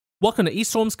Welcome to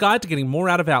eStorm's guide to getting more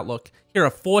out of Outlook. Here are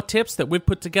 4 tips that we've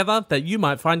put together that you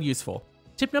might find useful.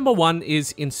 Tip number 1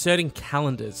 is inserting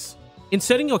calendars.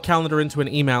 Inserting your calendar into an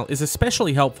email is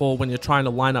especially helpful when you're trying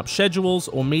to line up schedules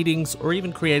or meetings or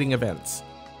even creating events.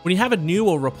 When you have a new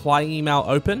or reply email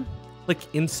open, click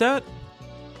Insert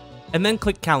and then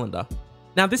click Calendar.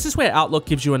 Now this is where Outlook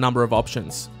gives you a number of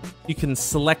options. You can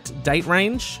select date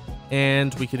range,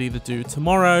 and we could either do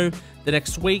tomorrow, the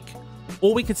next week,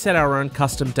 or we could set our own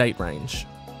custom date range.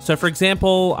 So for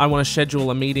example, I want to schedule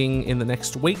a meeting in the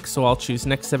next week, so I'll choose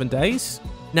next 7 days.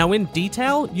 Now in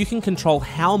detail, you can control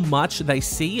how much they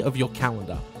see of your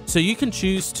calendar. So you can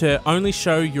choose to only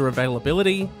show your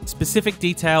availability, specific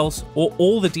details, or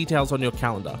all the details on your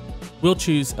calendar. We'll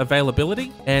choose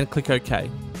availability and click OK.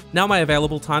 Now my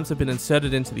available times have been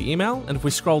inserted into the email, and if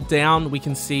we scroll down, we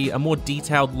can see a more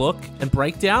detailed look and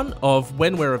breakdown of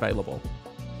when we're available.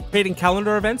 Creating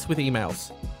calendar events with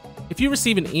emails. If you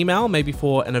receive an email, maybe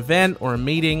for an event or a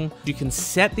meeting, you can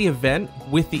set the event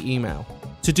with the email.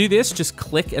 To do this, just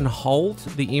click and hold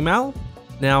the email.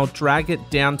 Now drag it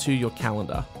down to your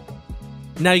calendar.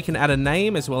 Now you can add a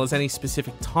name as well as any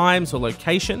specific times or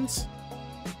locations.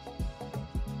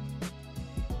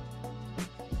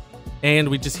 And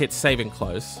we just hit save and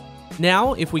close.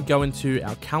 Now, if we go into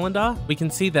our calendar, we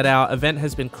can see that our event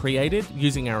has been created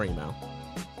using our email.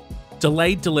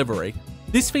 Delayed delivery.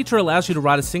 This feature allows you to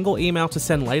write a single email to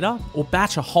send later or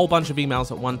batch a whole bunch of emails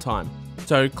at one time.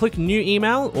 So click new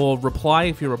email or reply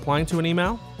if you're replying to an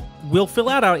email. We'll fill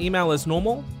out our email as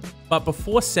normal, but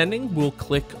before sending, we'll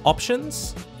click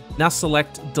options. Now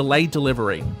select delay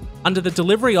delivery. Under the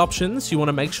delivery options, you want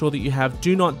to make sure that you have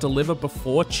do not deliver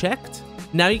before checked.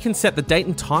 Now you can set the date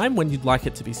and time when you'd like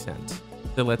it to be sent.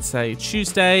 So let's say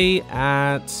Tuesday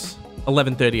at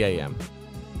 11:30 a.m.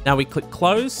 Now we click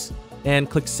close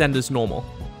and click send as normal.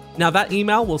 Now that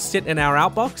email will sit in our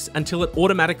outbox until it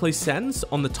automatically sends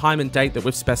on the time and date that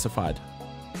we've specified.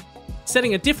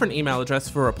 Setting a different email address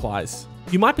for replies.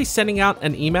 You might be sending out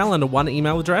an email under one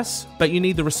email address, but you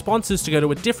need the responses to go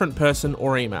to a different person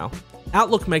or email.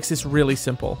 Outlook makes this really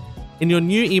simple. In your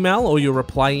new email or your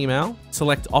reply email,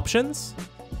 select options.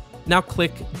 Now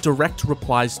click direct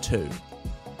replies to.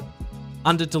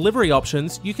 Under delivery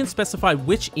options, you can specify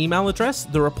which email address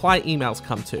the reply emails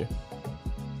come to.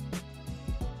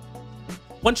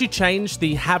 Once you change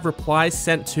the have replies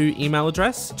sent to email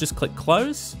address, just click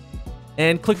close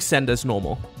and click send as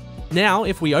normal. Now,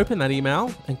 if we open that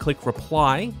email and click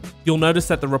reply, you'll notice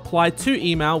that the reply to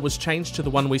email was changed to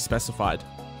the one we specified.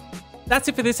 That's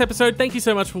it for this episode. Thank you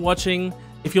so much for watching.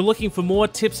 If you're looking for more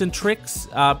tips and tricks,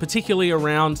 particularly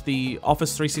around the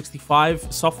Office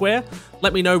 365 software,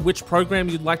 let me know which program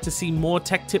you'd like to see more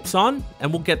tech tips on,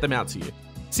 and we'll get them out to you.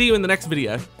 See you in the next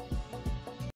video.